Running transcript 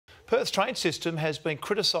Perth's train system has been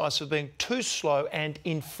criticised for being too slow and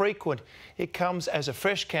infrequent. It comes as a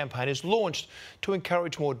fresh campaign is launched to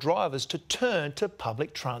encourage more drivers to turn to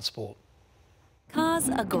public transport. Cars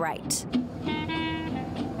are great,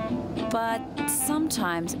 but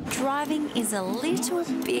sometimes driving is a little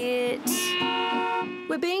bit...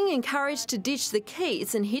 We're being encouraged to ditch the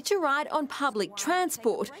keys and hitch a ride on public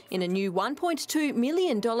transport in a new $1.2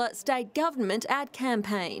 million state government ad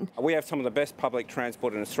campaign. We have some of the best public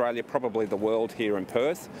transport in Australia, probably the world, here in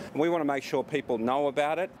Perth. We want to make sure people know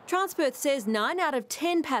about it. Transperth says 9 out of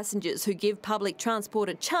 10 passengers who give public transport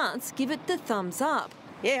a chance give it the thumbs up.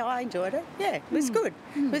 Yeah, I enjoyed it. Yeah, it was good.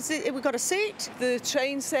 We got a seat. The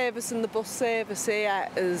train service and the bus service here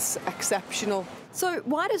is exceptional. So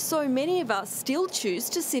why do so many of us still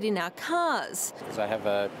choose to sit in our cars? Because I have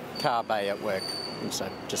a car bay at work, and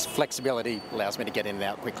so just flexibility allows me to get in and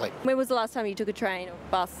out quickly. When was the last time you took a train or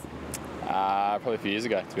bus? Probably a few years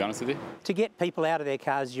ago, to be honest with you. To get people out of their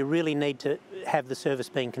cars, you really need to have the service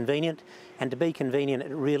being convenient, and to be convenient,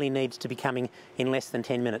 it really needs to be coming in less than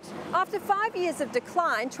 10 minutes. After 5 years of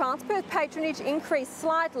decline, Transperth patronage increased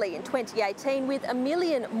slightly in 2018 with 1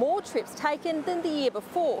 million more trips taken than the year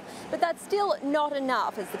before. But that's still not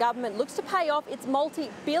enough as the government looks to pay off its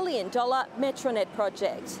multi-billion-dollar Metronet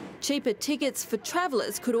project. Cheaper tickets for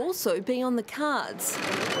travellers could also be on the cards.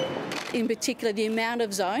 In particular, the amount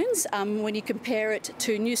of zones, when you compare it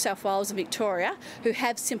to New South Wales and Victoria, who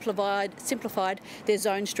have simplified their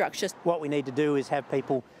zone structures. What we need to do is have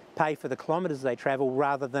people pay for the kilometres they travel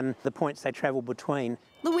rather than the points they travel between.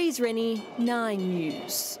 Louise Rennie, 9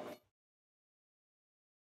 News.